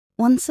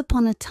Once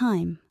upon a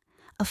time,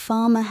 a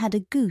farmer had a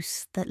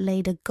goose that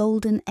laid a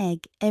golden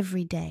egg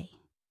every day.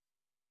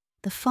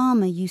 The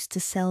farmer used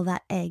to sell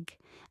that egg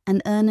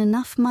and earn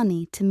enough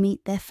money to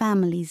meet their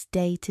family's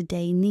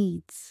day-to-day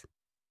needs.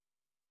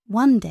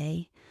 One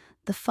day,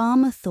 the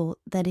farmer thought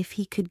that if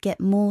he could get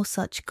more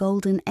such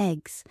golden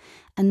eggs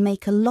and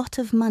make a lot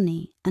of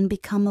money and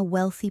become a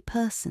wealthy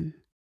person,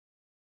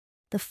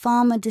 the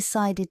farmer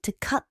decided to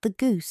cut the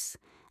goose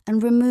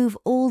and remove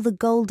all the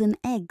golden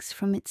eggs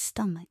from its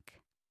stomach.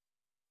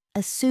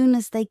 As soon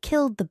as they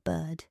killed the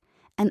bird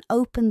and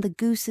opened the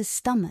goose's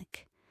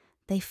stomach,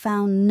 they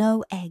found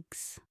no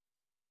eggs.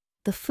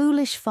 The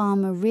foolish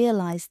farmer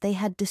realized they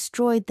had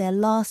destroyed their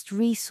last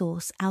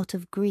resource out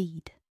of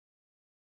greed.